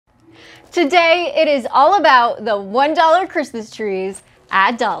Today, it is all about the $1 Christmas trees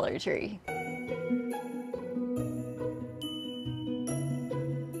at Dollar Tree.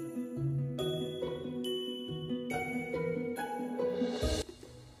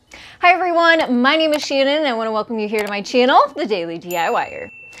 Hi everyone, my name is Shannon and I want to welcome you here to my channel, The Daily DIYer.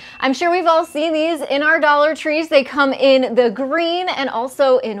 I'm sure we've all seen these in our Dollar Trees. They come in the green and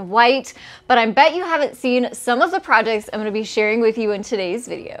also in white, but I bet you haven't seen some of the projects I'm going to be sharing with you in today's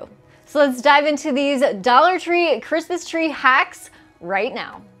video. So let's dive into these Dollar Tree Christmas tree hacks right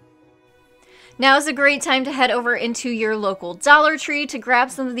now. Now is a great time to head over into your local Dollar Tree to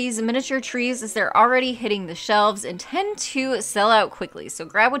grab some of these miniature trees as they're already hitting the shelves and tend to sell out quickly. So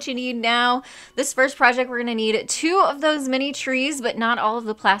grab what you need now. This first project, we're going to need 2 of those mini trees, but not all of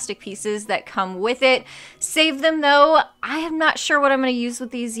the plastic pieces that come with it. Save them though. I am not sure what I'm going to use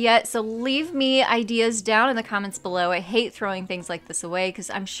with these yet, so leave me ideas down in the comments below. I hate throwing things like this away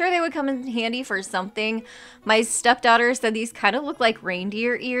because I'm sure they would come in handy for something. My stepdaughter said these kind of look like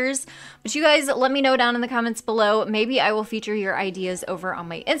reindeer ears, but you guys let me know down in the comments below. Maybe I will feature your ideas over on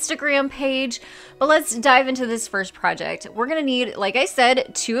my Instagram page. But let's dive into this first project. We're gonna need, like I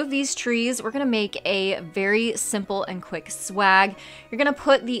said, 2 of these trees. We're gonna make a very simple and quick swag. You're gonna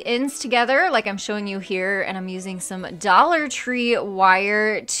put the ends together like I'm showing you here, and I'm using some Dollar Tree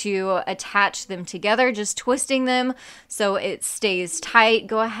wire to attach them together, just twisting them so it stays tight.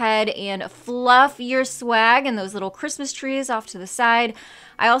 Go ahead and fluff your swag and those little Christmas trees off to the side.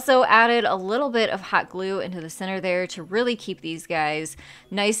 I also added a little bit of hot glue into the center there to really keep these guys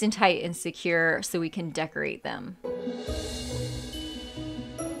nice and tight and secure so we can decorate them.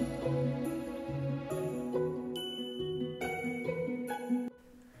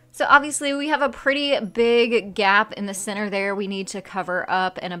 So obviously we have a pretty big gap in the center there we need to cover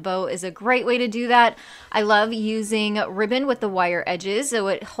up, and a bow is a great way to do that. I love using ribbon with the wire edges so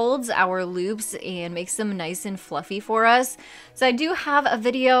it holds our loops and makes them nice and fluffy for us. So I do have a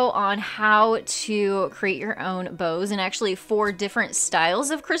video on how to create your own bows, and actually 4 different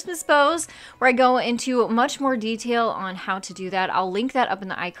styles of Christmas bows where I go into much more detail on how to do that. I'll link that up in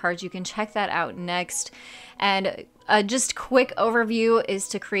the iCards. You can check that out next. And just quick overview is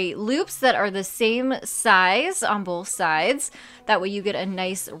to create loops that are the same size on both sides. That way you get a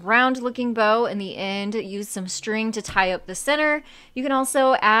nice round looking bow in the end. Use some string to tie up the center. You can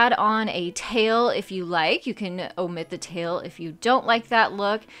also add on a tail if you like. You can omit the tail if you don't like that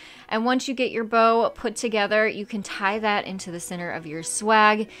look. And once you get your bow put together, you can tie that into the center of your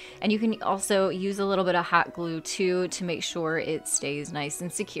swag. And you can also use a little bit of hot glue too to make sure it stays nice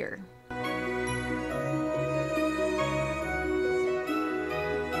and secure.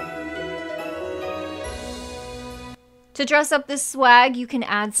 To dress up this swag, you can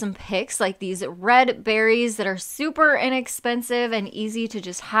add some picks like these red berries that are super inexpensive and easy to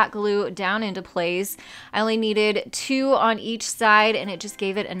just hot glue down into place. I only needed 2 on each side, and it just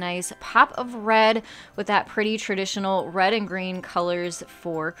gave it a nice pop of red with that pretty traditional red and green colors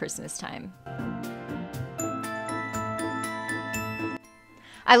for Christmas time.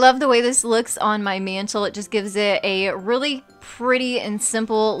 I love the way this looks on my mantle. It just gives it a really pretty and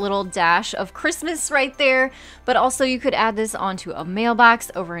simple little dash of Christmas right there. But also you could add this onto a mailbox,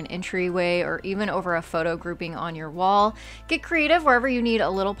 over an entryway, or even over a photo grouping on your wall. Get creative wherever you need a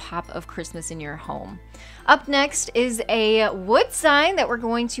little pop of Christmas in your home. Up next is a wood sign that we're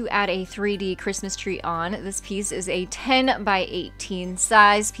going to add a 3D Christmas tree on. This piece is a 10 by 18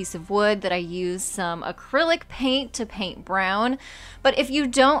 size piece of wood that I used some acrylic paint to paint brown. But if you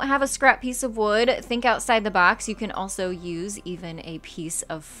don't have a scrap piece of wood, think outside the box. You can also use even a piece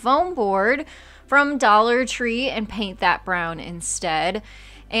of foam board from Dollar Tree and paint that brown instead.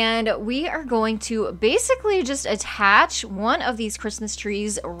 And we are going to basically just attach one of these Christmas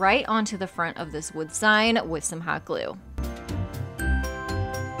trees right onto the front of this wood sign with some hot glue.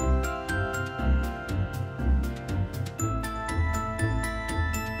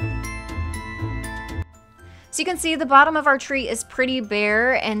 So you can see the bottom of our tree is pretty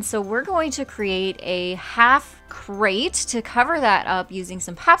bare, and so we're going to create a half crate to cover that up using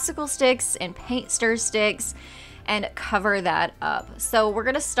some popsicle sticks and paint stir sticks and cover that up. So we're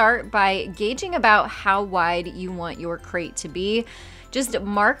gonna start by gauging about how wide you want your crate to be. Just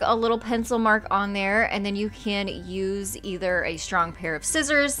mark a little pencil mark on there, and then you can use either a strong pair of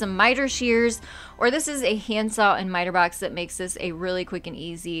scissors, some miter shears, or this is a handsaw and miter box that makes this a really quick and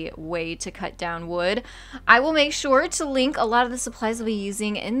easy way to cut down wood. I will make sure to link a lot of the supplies I'll be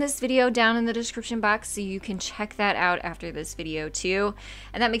using in this video down in the description box so you can check that out after this video too.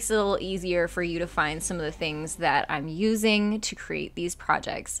 And that makes it a little easier for you to find some of the things that I'm using to create these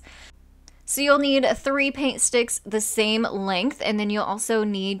projects. So you'll need 3 paint sticks the same length, and then you'll also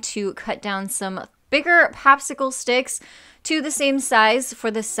need to cut down some bigger popsicle sticks to the same size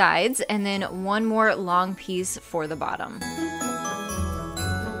for the sides, and then 1 more long piece for the bottom.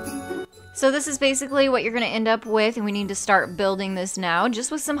 So this is basically what you're going to end up with, and we need to start building this now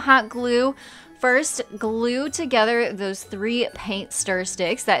just with some hot glue. First, glue together those 3 paint stir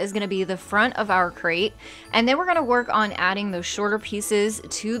sticks. That is going to be the front of our crate. And then we're going to work on adding those shorter pieces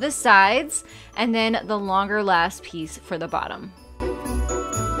to the sides, and then the longer last piece for the bottom.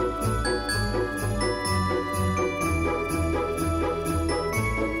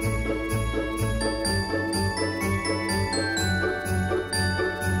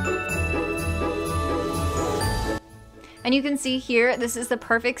 And you can see here, this is the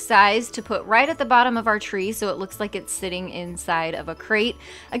perfect size to put right at the bottom of our tree so it looks like it's sitting inside of a crate.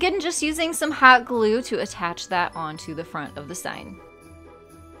 Again, just using some hot glue to attach that onto the front of the sign.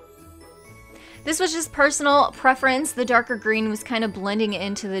 This was just personal preference. The darker green was kind of blending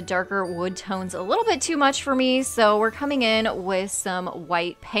into the darker wood tones a little bit too much for me, so we're coming in with some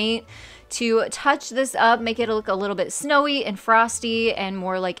white paint to touch this up, make it look a little bit snowy and frosty and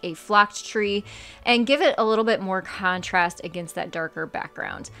more like a flocked tree, and give it a little bit more contrast against that darker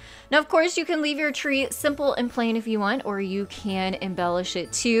background. Now, of course, you can leave your tree simple and plain if you want, or you can embellish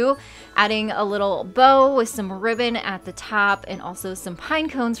it too, adding a little bow with some ribbon at the top and also some pine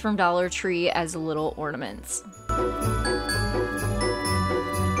cones from Dollar Tree as little ornaments.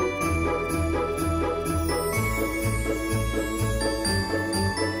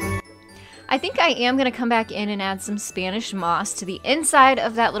 I think I am going to come back in and add some Spanish moss to the inside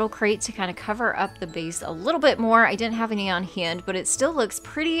of that little crate to kind of cover up the base a little bit more. I didn't have any on hand, but it still looks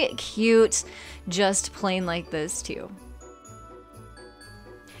pretty cute just plain like this too.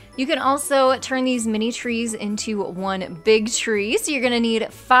 You can also turn these mini trees into one big tree. So you're gonna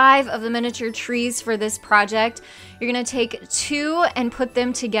need 5 of the miniature trees for this project. You're gonna take 2 and put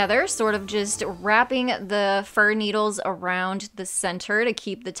them together, sort of just wrapping the fir needles around the center to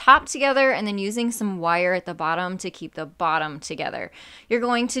keep the top together, and then using some wire at the bottom to keep the bottom together. You're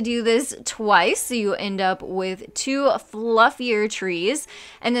going to do this twice, so you end up with 2 fluffier trees,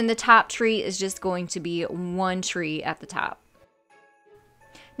 and then the top tree is just going to be 1 tree at the top.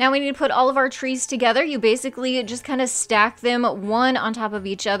 Now we need to put all of our trees together. You basically just kind of stack them one on top of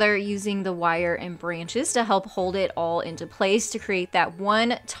each other using the wire and branches to help hold it all into place to create that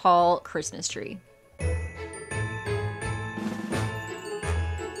one tall Christmas tree.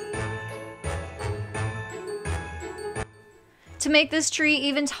 To make this tree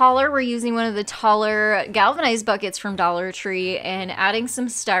even taller, we're using one of the taller galvanized buckets from Dollar Tree and adding some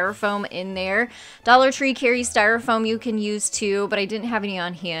styrofoam in there. Dollar Tree carries styrofoam you can use too, but I didn't have any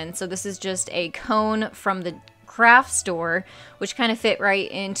on hand, so this is just a cone from the craft store, which kind of fit right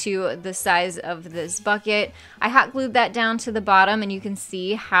into the size of this bucket. I hot glued that down to the bottom, and you can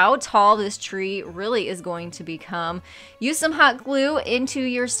see how tall this tree really is going to become. Use some hot glue into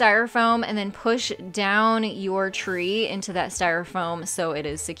your styrofoam and then push down your tree into that styrofoam so it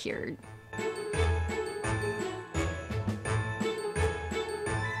is secured.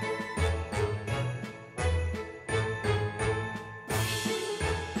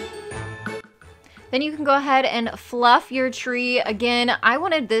 Then you can go ahead and fluff your tree. Again, I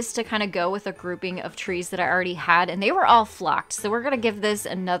wanted this to kind of go with a grouping of trees that I already had, and they were all flocked. So we're going to give this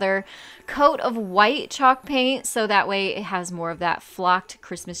another coat of white chalk paint so that way it has more of that flocked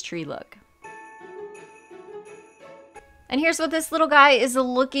Christmas tree look. And here's what this little guy is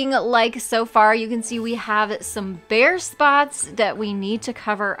looking like so far. You can see we have some bare spots that we need to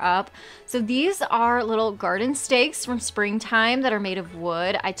cover up. So these are little garden stakes from springtime that are made of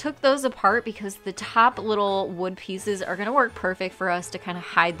wood. I took those apart because the top little wood pieces are gonna work perfect for us to kind of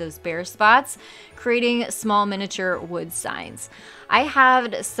hide those bare spots, creating small miniature wood signs. I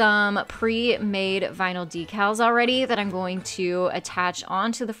have some pre-made vinyl decals already that I'm going to attach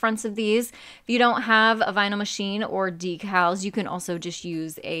onto the fronts of these. If you don't have a vinyl machine or decals, you can also just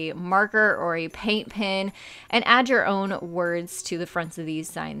use a marker or a paint pen and add your own words to the fronts of these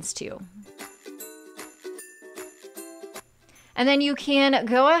signs too. And then you can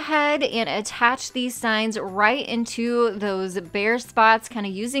go ahead and attach these signs right into those bare spots, kind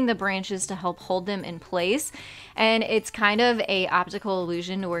of using the branches to help hold them in place. And it's kind of a optical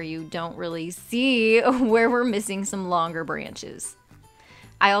illusion where you don't really see where we're missing some longer branches.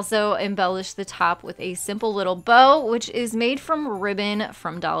 I also embellished the top with a simple little bow, which is made from ribbon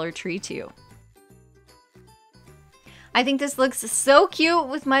from Dollar Tree too. I think this looks so cute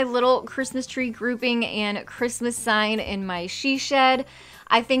with my little Christmas tree grouping and Christmas sign in my she shed.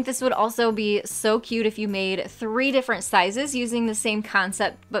 I think this would also be so cute if you made 3 different sizes using the same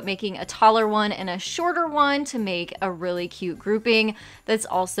concept, but making a taller one and a shorter one to make a really cute grouping that's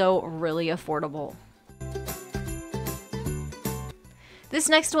also really affordable. This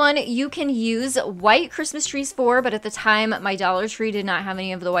next one you can use white Christmas trees for, but at the time my Dollar Tree did not have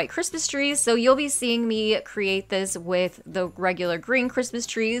any of the white Christmas trees, so you'll be seeing me create this with the regular green Christmas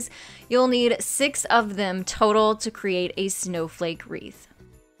trees. You'll need 6 of them total to create a snowflake wreath.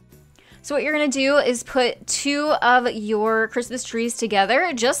 So what you're going to do is put 2 of your Christmas trees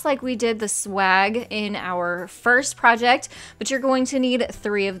together, just like we did the swag in our first project, but you're going to need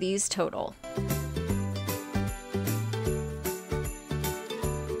 3 of these total.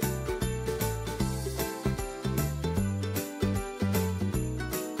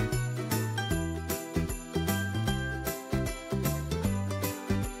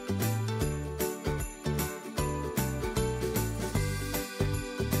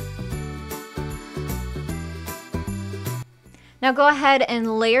 Now go ahead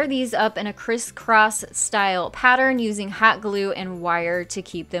and layer these up in a crisscross style pattern using hot glue and wire to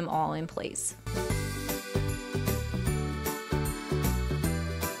keep them all in place.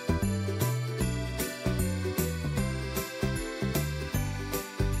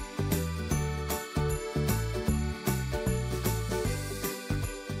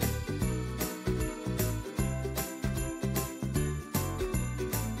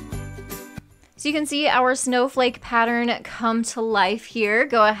 So you can see our snowflake pattern come to life here.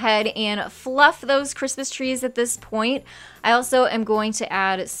 Go ahead and fluff those Christmas trees at this point. I also am going to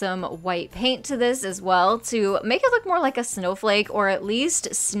add some white paint to this as well to make it look more like a snowflake, or at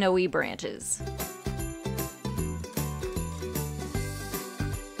least snowy branches.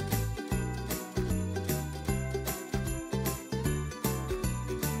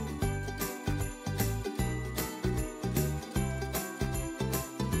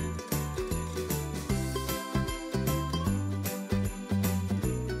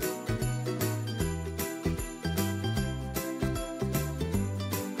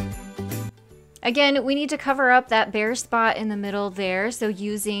 Again, we need to cover up that bare spot in the middle there, so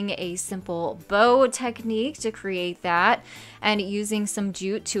using a simple bow technique to create that and using some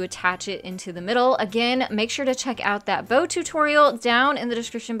jute to attach it into the middle. Again, make sure to check out that bow tutorial down in the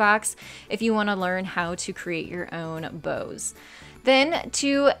description box if you want to learn how to create your own bows. Then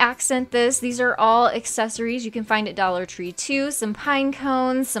to accent this, these are all accessories you can find at Dollar Tree too. Some pine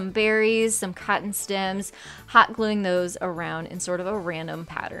cones, some berries, some cotton stems, hot gluing those around in sort of a random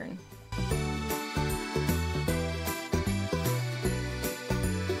pattern.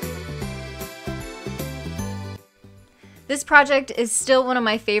 This project is still one of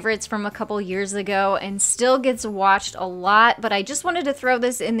my favorites from a couple years ago and still gets watched a lot, but I just wanted to throw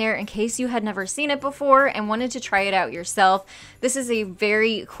this in there in case you had never seen it before and wanted to try it out yourself. This is a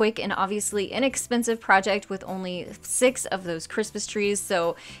very quick and obviously inexpensive project with only 6 of those Christmas trees,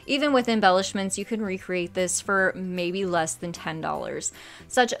 so even with embellishments you can recreate this for maybe less than $10.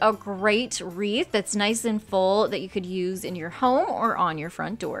 Such a great wreath that's nice and full that you could use in your home or on your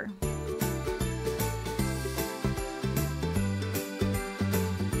front door.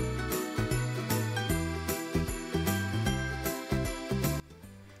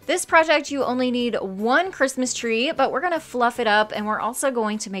 This project, you only need 1 Christmas tree, but we're going to fluff it up, and we're also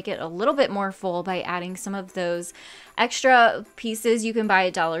going to make it a little bit more full by adding some of those extra pieces you can buy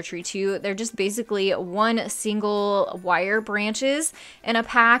at Dollar Tree too. They're just basically 1 single wire branches in a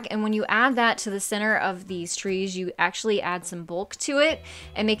pack, and when you add that to the center of these trees, you actually add some bulk to it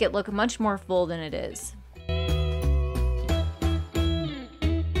and make it look much more full than it is.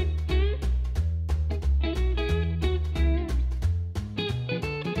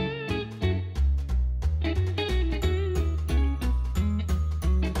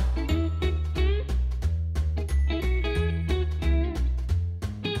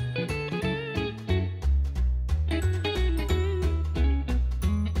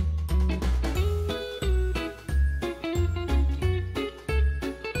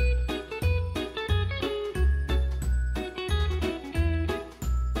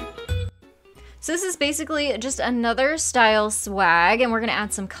 So this is basically just another style swag, and we're going to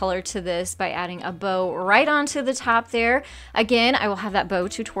add some color to this by adding a bow right onto the top there. Again, I will have that bow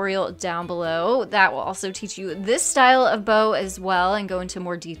tutorial down below. That will also teach you this style of bow as well and go into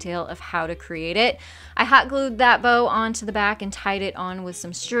more detail of how to create it. I hot glued that bow onto the back and tied it on with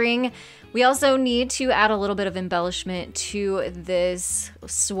some string. We also need to add a little bit of embellishment to this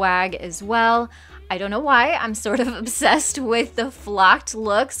swag as well. I don't know why, I'm sort of obsessed with the flocked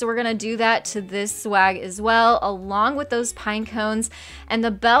look. So we're gonna do that to this swag as well, along with those pine cones. And the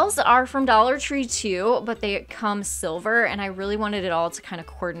bells are from Dollar Tree too, but they come silver, and I really wanted it all to kind of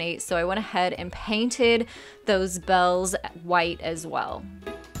coordinate. So I went ahead and painted those bells white as well.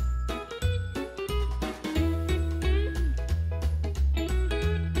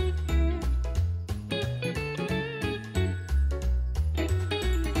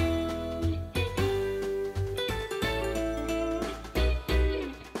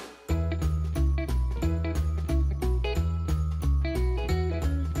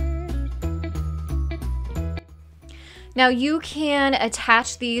 Now you can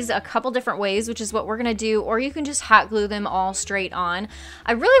attach these a couple different ways, which is what we're gonna do, or you can just hot glue them all straight on.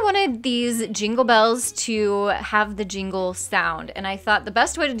 I really wanted these jingle bells to have the jingle sound, and I thought the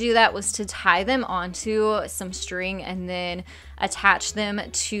best way to do that was to tie them onto some string and then attach them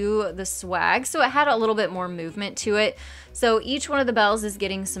to the swag, so it had a little bit more movement to it. So each one of the bells is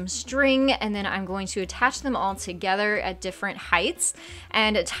getting some string, and then I'm going to attach them all together at different heights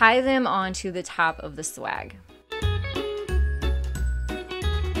and tie them onto the top of the swag.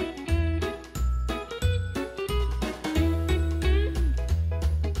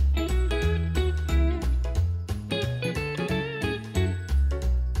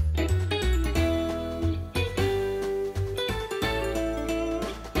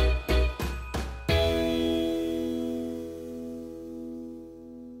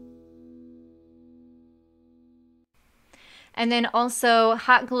 And then also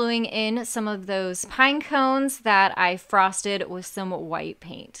hot gluing in some of those pine cones that I frosted with some white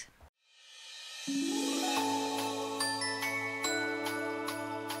paint.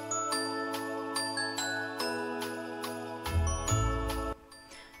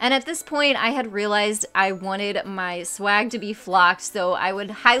 And at this point, I had realized I wanted my swag to be flocked, so I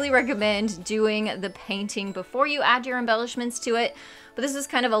would highly recommend doing the painting before you add your embellishments to it. But this is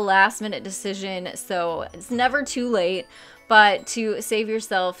kind of a last-minute decision, so it's never too late. But to save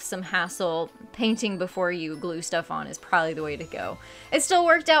yourself some hassle, painting before you glue stuff on is probably the way to go. It still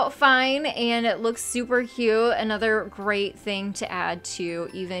worked out fine, and it looks super cute. Another great thing to add to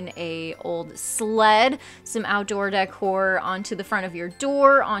even a old sled, some outdoor decor onto the front of your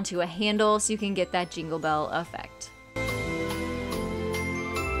door, onto a handle, so you can get that jingle bell effect.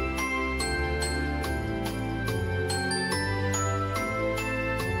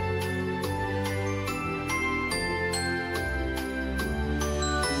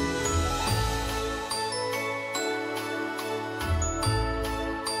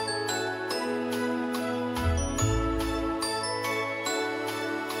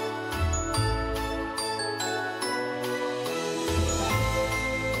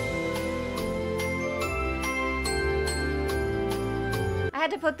 I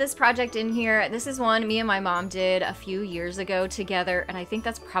had to put this project in here. This is one me and my mom did a few years ago together, and I think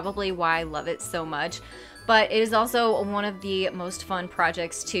that's probably why I love it so much. But it is also one of the most fun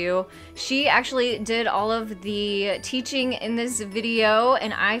projects too. She actually did all of the teaching in this video,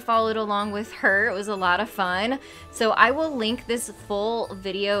 and I followed along with her. It was a lot of fun. So I will link this full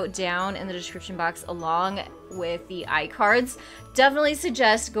video down in the description box along with the iCards. Definitely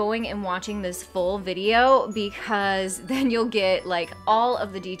suggest going and watching this full video, because then you'll get like all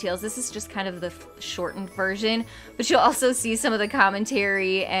of the details. This is just kind of the shortened version, but you'll also see some of the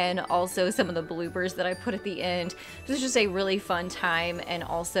commentary and also some of the bloopers that I put at the end. This is just a really fun time, and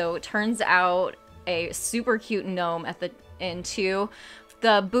also turns out a super cute gnome at the end too.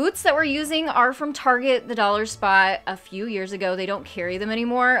 The boots that we're using are from Target, the dollar spot, a few years ago. They don't carry them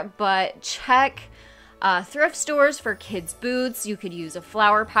anymore, but check thrift stores for kids' boots. You could use a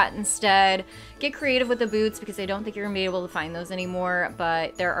flower pot instead. Get creative with the boots, because I don't think you're gonna be able to find those anymore,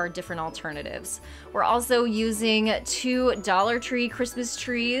 but there are different alternatives. We're also using 2 Dollar Tree Christmas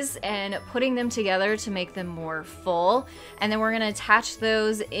trees and putting them together to make them more full. And then we're gonna attach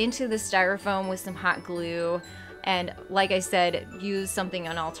those into the styrofoam with some hot glue. And like I said, use something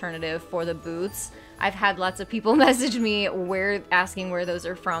an alternative for the boots. I've had lots of people message me asking where those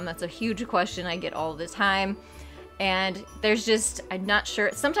are from. That's a huge question I get all the time. And there's just, I'm not sure.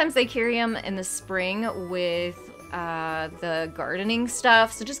 Sometimes they carry them in the spring with the gardening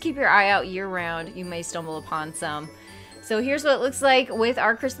stuff. So just keep your eye out year round. You may stumble upon some. So here's what it looks like with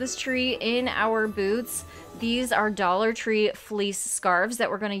our Christmas tree in our boots. These are Dollar Tree fleece scarves that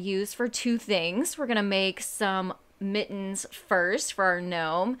we're going to use for 2 things. We're going to make some mittens first for our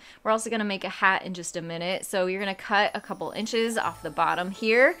gnome. We're also going to make a hat in just a minute. So you're going to cut a couple inches off the bottom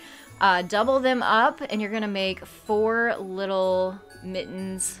here, double them up, and you're going to make 4 little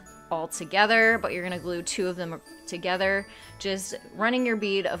mittens all together, but you're gonna glue 2 of them together, just running your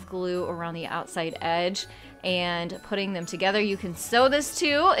bead of glue around the outside edge and putting them together. You can sew this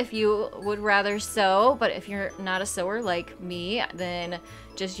too if you would rather sew, but if you're not a sewer like me, then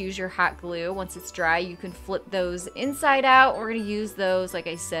just use your hot glue. Once it's dry, you can flip those inside out. We're gonna use those, like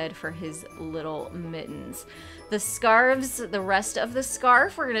I said, for his little mittens. The scarves, the rest of the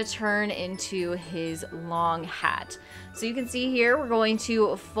scarf, we're gonna turn into his long hat. So you can see here, we're going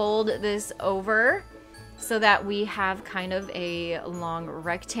to fold this over so that we have kind of a long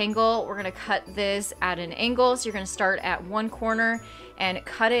rectangle. We're gonna cut this at an angle. So you're gonna start at one corner and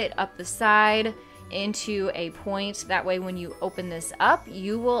cut it up the side into a point. That way when you open this up,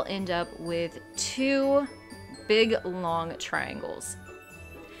 you will end up with 2 big long triangles.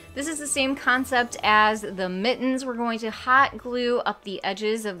 This is the same concept as the mittens. We're going to hot glue up the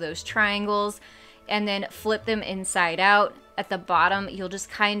edges of those triangles and then flip them inside out. At the bottom, you'll just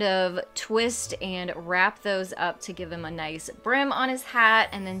kind of twist and wrap those up to give him a nice brim on his hat,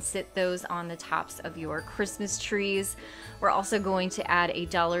 and then sit those on the tops of your Christmas trees. We're also going to add a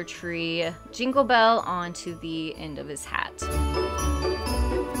Dollar Tree jingle bell onto the end of his hat.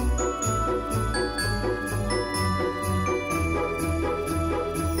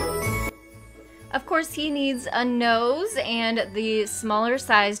 Of course, he needs a nose, and the smaller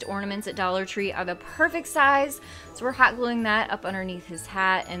sized ornaments at Dollar Tree are the perfect size. So we're hot gluing that up underneath his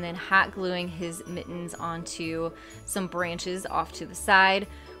hat and then hot gluing his mittens onto some branches off to the side.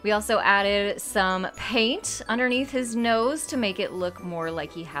 We also added some paint underneath his nose to make it look more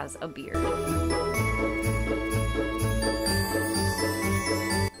like he has a beard.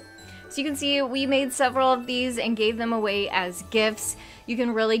 So you can see we made several of these and gave them away as gifts. You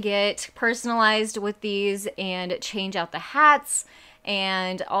can really get personalized with these and change out the hats,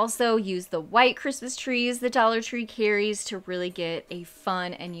 and also use the white Christmas trees the Dollar Tree carries to really get a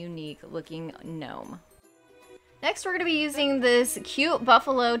fun and unique looking gnome. Next, we're going to be using this cute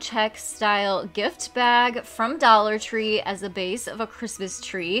buffalo check style gift bag from Dollar Tree as the base of a Christmas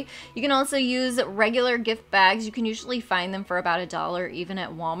tree. You can also use regular gift bags. You can usually find them for about $1 even at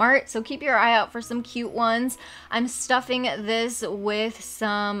Walmart. So keep your eye out for some cute ones. I'm stuffing this with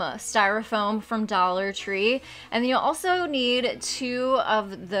some styrofoam from Dollar Tree. And then you'll also need 2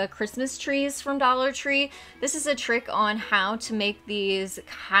 of the Christmas trees from Dollar Tree. This is a trick on how to make these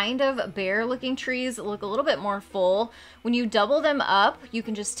kind of bare looking trees look a little bit more full. When you double them up, you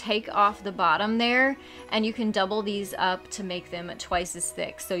can just take off the bottom there, and you can double these up to make them twice as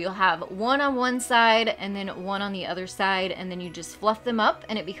thick. So you'll have one on one side and then one on the other side, and then you just fluff them up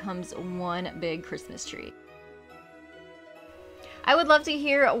and it becomes one big Christmas tree. I would love to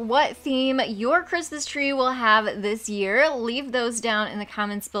hear what theme your Christmas tree will have this year. Leave those down in the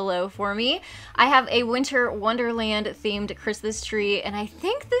comments below for me. I have a Winter Wonderland themed Christmas tree, and I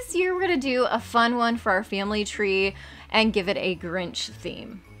think this year we're gonna do a fun one for our family tree and give it a Grinch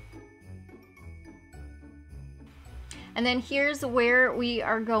theme. And then here's where we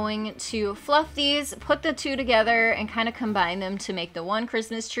are going to fluff these, put the 2 together and kind of combine them to make the one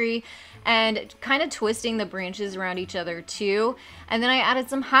Christmas tree, and kind of twisting the branches around each other too. And then I added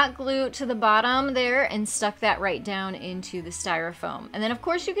some hot glue to the bottom there and stuck that right down into the styrofoam. And then of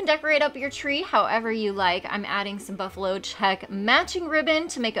course you can decorate up your tree however you like. I'm adding some buffalo check matching ribbon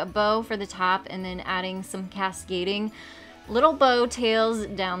to make a bow for the top, and then adding some cascading little bow tails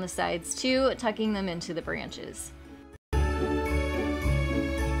down the sides too, tucking them into the branches.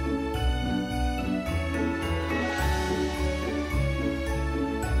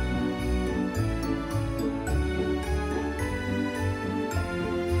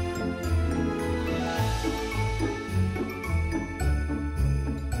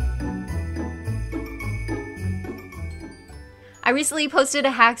 I recently posted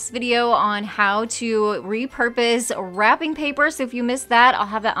a hacks video on how to repurpose wrapping paper, so if you missed that, I'll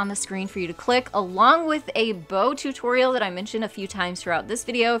have that on the screen for you to click, along with a bow tutorial that I mentioned a few times throughout this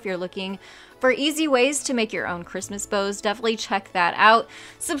video. If you're looking for easy ways to make your own Christmas bows, definitely check that out.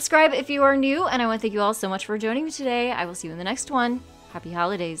 Subscribe if you are new, and I want to thank you all so much for joining me today. I will see you in the next one. Happy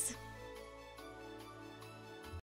holidays.